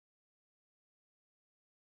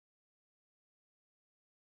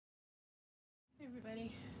Hey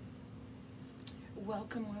everybody,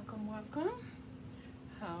 welcome.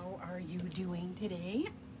 How are you doing today?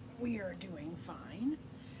 We are doing fine,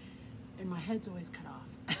 and my head's always cut off.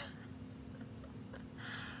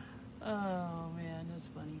 Oh man, that's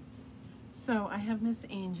funny. So I have Miss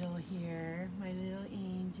Angel here, my little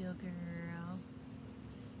angel girl.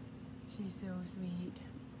 She's so sweet.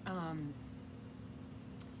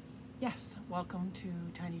 Yes, welcome to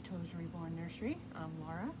Tiny Toes Reborn Nursery. I'm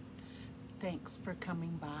Laura. Thanks for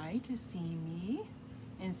coming by to see me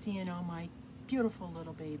and seeing all my beautiful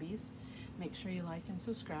little babies. Make sure you like and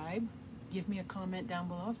subscribe. Give me a comment down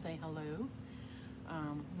below. Say hello.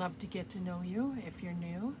 Love to get to know you if you're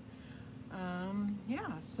new.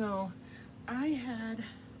 Yeah, so I had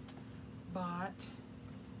bought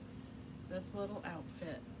this little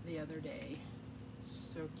outfit the other day.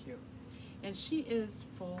 So cute. And she is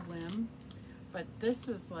full limb, but this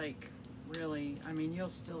is like really, I mean, you'll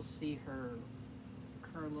still see her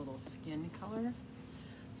little skin color.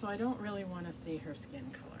 So I don't really want to see her skin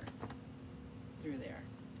color through there.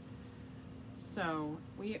 So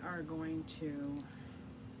we are going to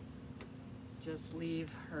just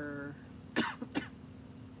leave her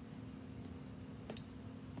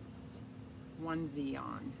onesie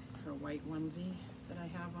on, her white onesie that I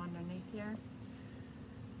have underneath here,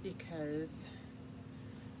 because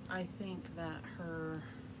I think that her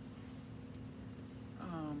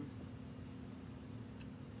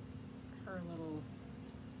little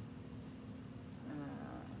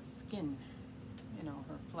skin, you know,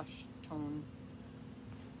 her flesh tone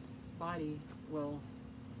body will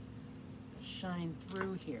shine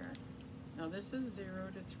through here. Now this is 0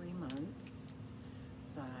 to 3 months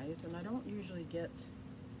size, and I don't usually get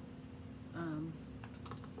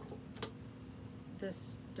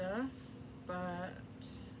this stuff, but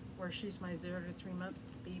where she's my 0 to 3 month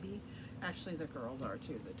baby, actually the girls are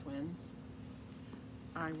too, the twins,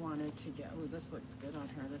 I wanted to get, oh, this looks good on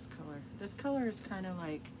her, this color. This color is kind of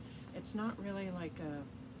like, it's not really like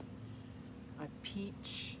a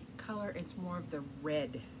peach color, it's more of the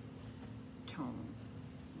red tone,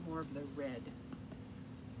 more of the red.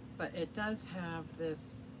 But it does have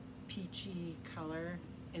this peachy color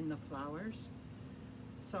in the flowers.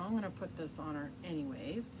 So I'm going to put this on her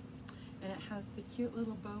anyways. And it has the cute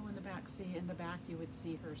little bow in the back. See, in the back you would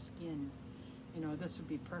see her skin. You know, this would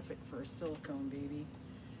be perfect for a silicone baby.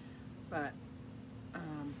 But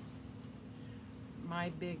my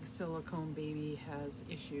big silicone baby has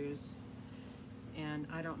issues, and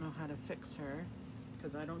I don't know how to fix her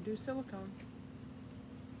because I don't do silicone.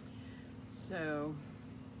 So,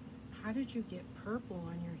 how did you get purple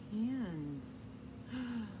on your hands?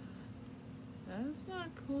 That's not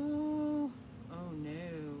cool. Oh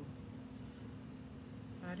no.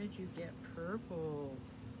 How did you get purple?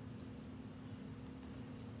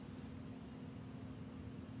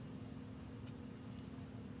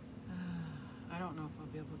 I don't know if I'll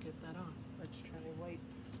be able to get that off. Let's try white.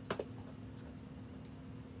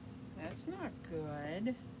 That's not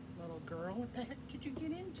good. Little girl, what the heck did you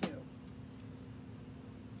get into?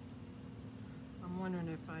 I'm wondering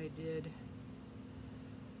if I did,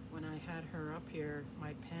 when I had her up here,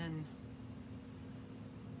 my pen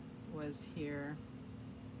was here.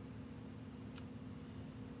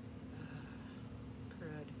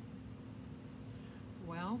 Crud.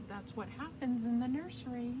 Well, that's what happens in the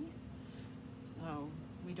nursery. So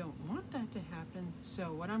we don't want that to happen.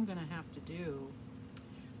 So what I'm gonna have to do,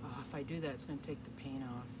 if I do that, it's gonna take the paint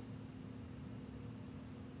off.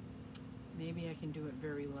 Maybe I can do it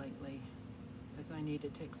very lightly, as I need to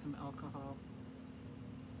take some alcohol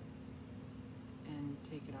and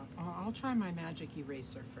take it off. Oh, I'll try my magic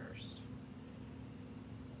eraser first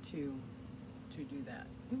to do that.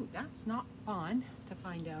 Ooh, that's not fun to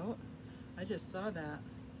find out. I just saw that.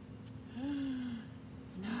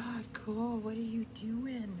 Not cool. What are you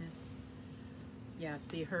doing? Yeah,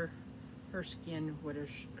 see, her skin would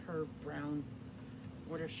have, her brown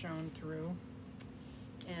would have shown through,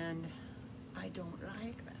 and I don't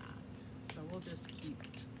like that. So we'll just keep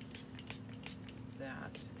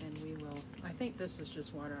that, and we will. I think this is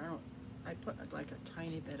just water. I put like a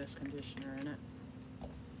tiny bit of conditioner in it,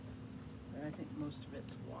 but I think most of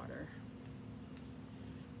it's water.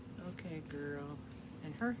 Okay, girl.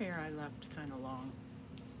 And her hair I left kind of long.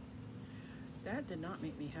 That did not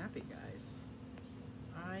make me happy, guys.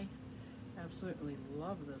 I absolutely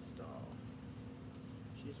love this doll.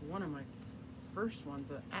 She's one of my first ones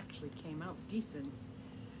that actually came out decent.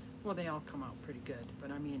 Well, they all come out pretty good,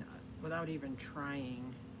 but I mean, without even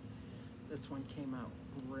trying, this one came out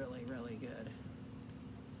really, really good.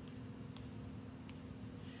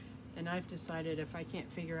 And I've decided if I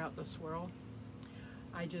can't figure out the swirl,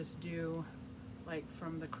 I just do like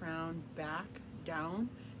from the crown back down,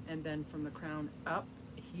 and then from the crown up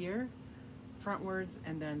here frontwards,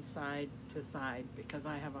 and then side to side, because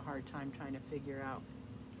I have a hard time trying to figure out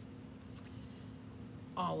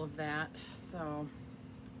all of that. So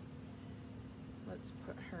let's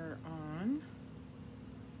put her on.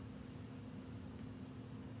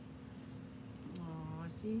 Oh,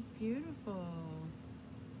 she's beautiful.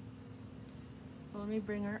 So let me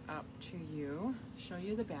bring her up to you, show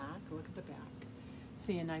you the back. Look at the back.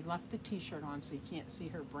 See, and I left the t-shirt on so you can't see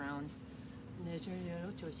her brown. And there's her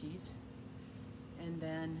little tushies. And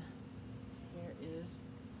then here is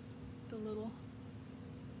the little,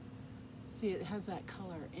 see, it has that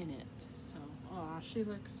color in it. So, oh, she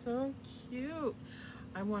looks so cute.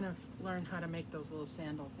 I want to learn how to make those little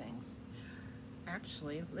sandal things.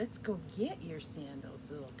 Actually, let's go get your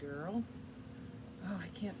sandals, little girl. Oh, I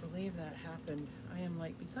can't believe that happened. I am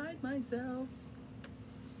like beside myself.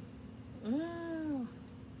 Oh.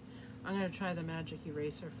 I'm going to try the magic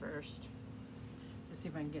eraser first to see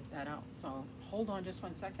if I can get that out. So hold on just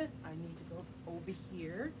 1 second. I need to go over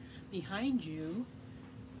here behind you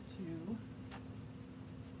to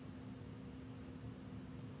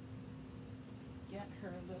get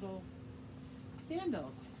her little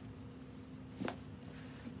sandals.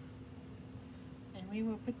 And we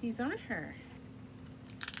will put these on her.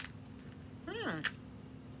 Okay.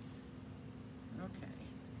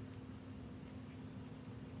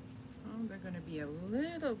 Oh, they're going to be a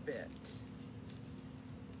little bit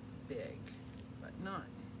big, but not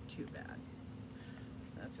too bad.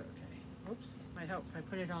 That's okay. Oops, might help if I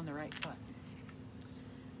put it on the right foot.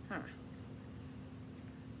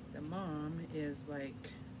 The mom is like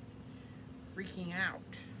freaking out.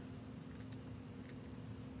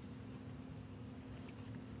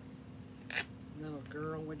 Little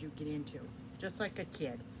girl, what'd you get into? Just like a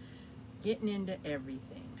kid. Getting into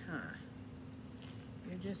everything, huh?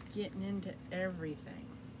 You're just getting into everything.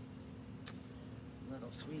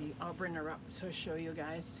 Little sweetie. I'll bring her up so I'll show you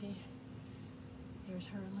guys. See? Here's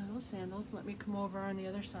her little sandals. Let me come over on the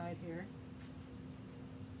other side here.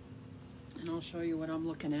 And I'll show you what I'm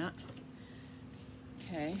looking at.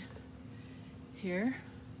 Okay. Here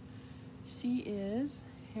she is.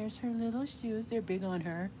 Here's her little shoes. They're big on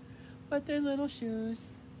her, but they're little shoes.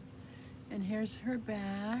 And here's her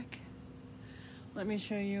back. Let me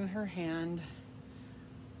show you her hand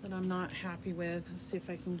that I'm not happy with. Let's see if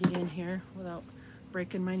I can get in here without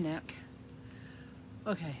breaking my neck.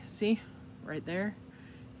 Okay, see? Right there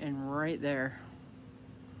and right there.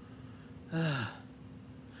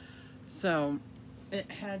 So it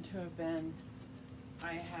had to have been,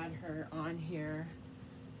 I had her on here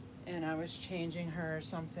and I was changing her or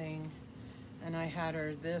something, and I had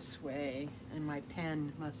her this way, and my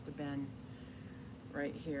pen must have been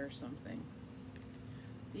right here or something.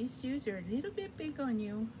 These shoes are a little bit big on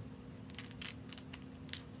you,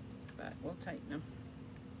 but we'll tighten them.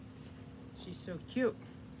 She's so cute.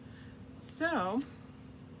 So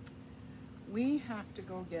we have to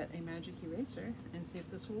go get a magic eraser and see if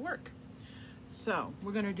this will work. So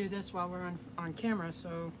we're going to do this while we're on camera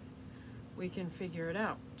so we can figure it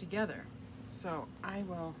out together. So I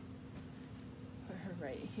will put her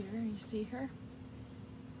right here. You see her?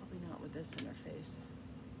 Probably not with this in her face.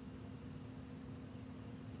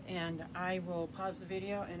 And I will pause the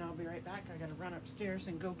video and I'll be right back. I gotta run upstairs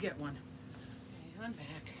and go get one. Okay, I'm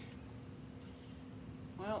back.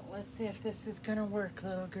 Well, let's see if this is gonna work,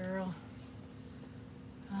 little girl.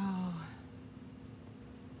 Oh.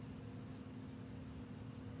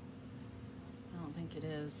 I don't think it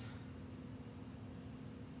is.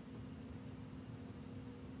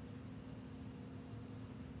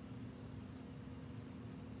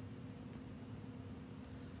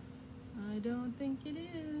 I don't think it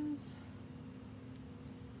is.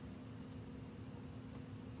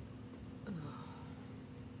 Ugh.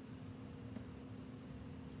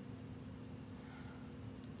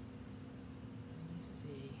 Let me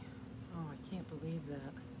see. Oh, I can't believe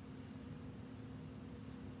that.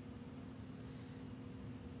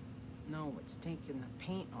 No, it's taking the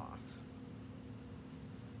paint off.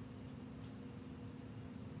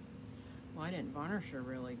 Well, I didn't varnish her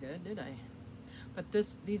really good, did I? But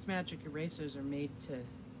these magic erasers are made to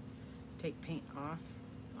take paint off.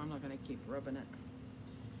 I'm not going to keep rubbing it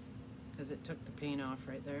because it took the paint off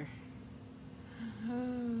right there.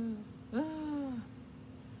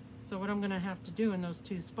 So what I'm going to have to do in those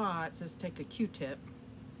two spots is take a Q-tip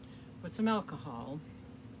with some alcohol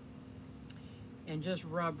and just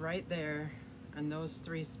rub right there on those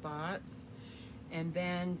three spots, and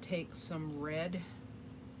then take some red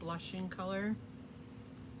blushing color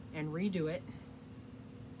and redo it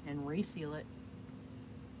and reseal it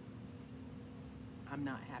I'm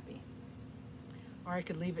not happy. Or I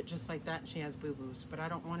could leave it just like that and she has boo-boos, but I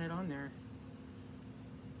don't want it on there.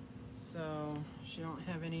 So she don't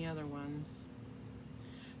have any other ones.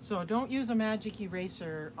 So don't use a magic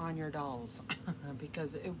eraser on your dolls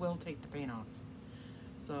because it will take the paint off.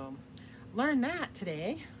 So learn that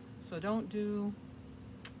today. So don't do,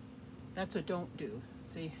 that's a don't do.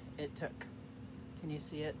 See, it took. Can you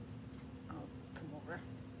see it? I'll come over.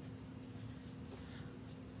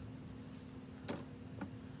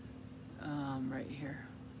 Right here.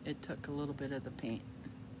 It took a little bit of the paint.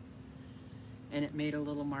 And it made a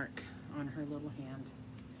little mark on her little hand.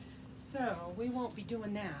 So we won't be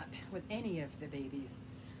doing that with any of the babies.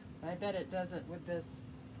 I bet it does it with this.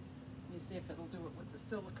 Let me see if it'll do it with the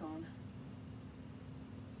silicone.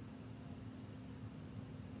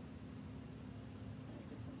 A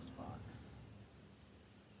different spot.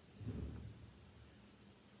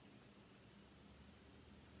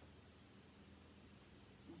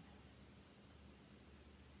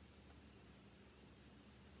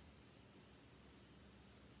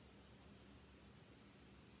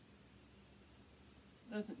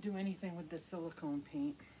 Doesn't do anything with the silicone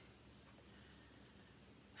paint.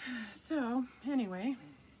 So anyway,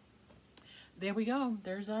 there we go.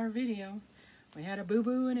 There's our video. We had a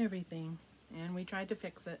boo-boo and everything, and we tried to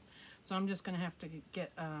fix it. So I'm just gonna have to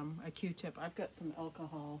get a Q-tip. I've got some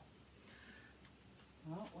alcohol.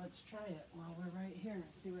 Well, let's try it while we're right here and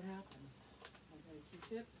see what happens. I've got a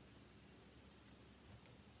Q-tip,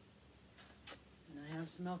 and I have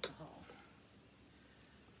some alcohol.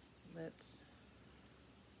 Let's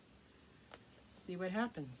see what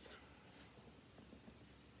happens.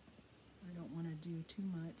 I don't want to do too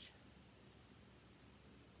much.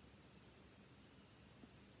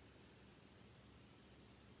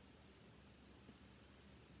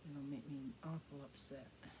 It'll make me awful upset.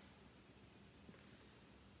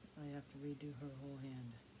 I have to redo her whole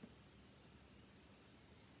hand.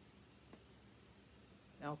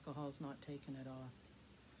 Alcohol's not taking it off.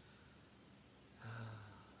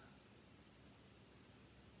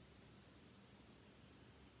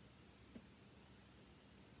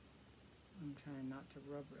 I'm trying not to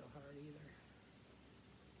rub real hard either.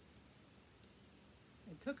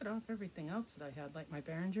 I took it off everything else that I had, like my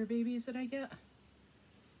Behringer babies that I get.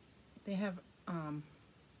 They have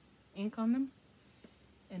ink on them,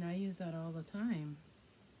 and I use that all the time.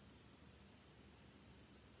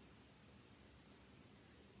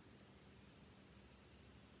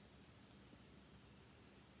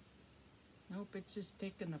 Nope, it's just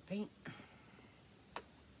taking the paint.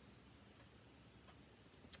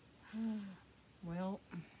 Well,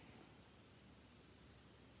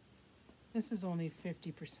 this is only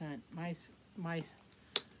 50%.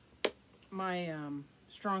 My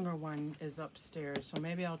stronger one is upstairs, so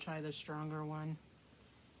maybe I'll try the stronger one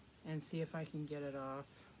and see if I can get it off.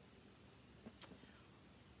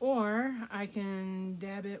 Or I can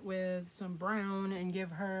dab it with some brown and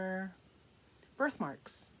give her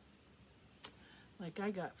birthmarks, like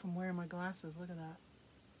I got from wearing my glasses. Look at that.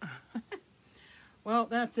 Well,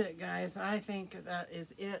 that's it, guys. I think that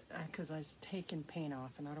is it, because I've taken paint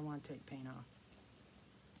off, and I don't want to take paint off.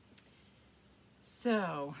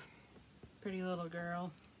 So, pretty little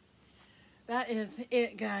girl. That is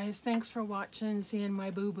it, guys. Thanks for watching, seeing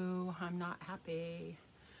my boo-boo. I'm not happy.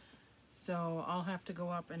 So, I'll have to go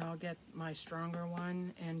up and I'll get my stronger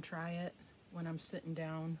one and try it when I'm sitting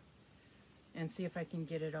down and see if I can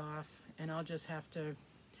get it off. And I'll just have to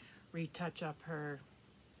retouch up her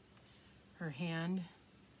hand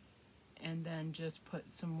and then just put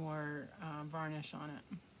some more varnish on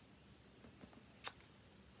it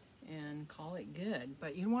and call it good.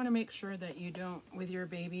 But you want to make sure that you don't, with your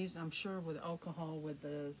babies, I'm sure with alcohol, with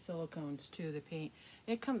the silicones too, the paint,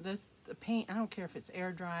 it comes, the paint, I don't care if it's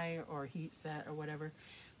air dry or heat set or whatever,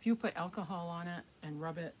 if you put alcohol on it and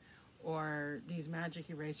rub it, or these magic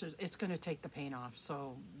erasers, it's going to take the paint off.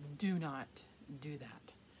 So do not do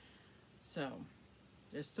that. So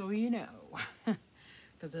just so you know,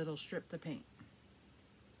 because it'll strip the paint.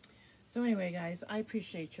 So anyway, guys, I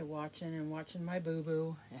appreciate you watching and watching my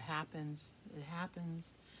boo-boo. It happens. It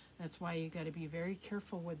happens. That's why you got to be very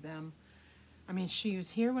careful with them. I mean, she was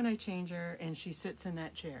here when I change her, and she sits in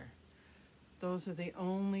that chair. Those are the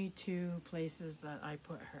only two places that I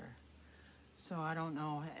put her. So I don't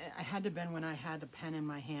know. I had to have been when I had a pen in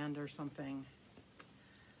my hand or something.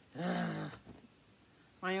 Ugh.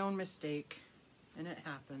 My own mistake. And it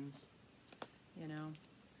happens, you know.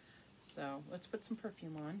 So let's put some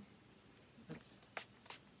perfume on.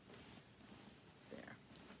 There.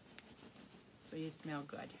 So you smell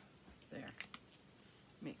good. There.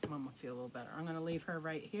 Make Mama feel a little better. I'm going to leave her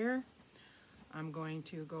right here. I'm going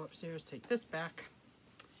to go upstairs, take this back,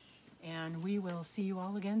 And we will see you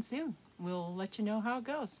all again soon. We'll let you know how it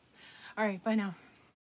goes. All right, bye now.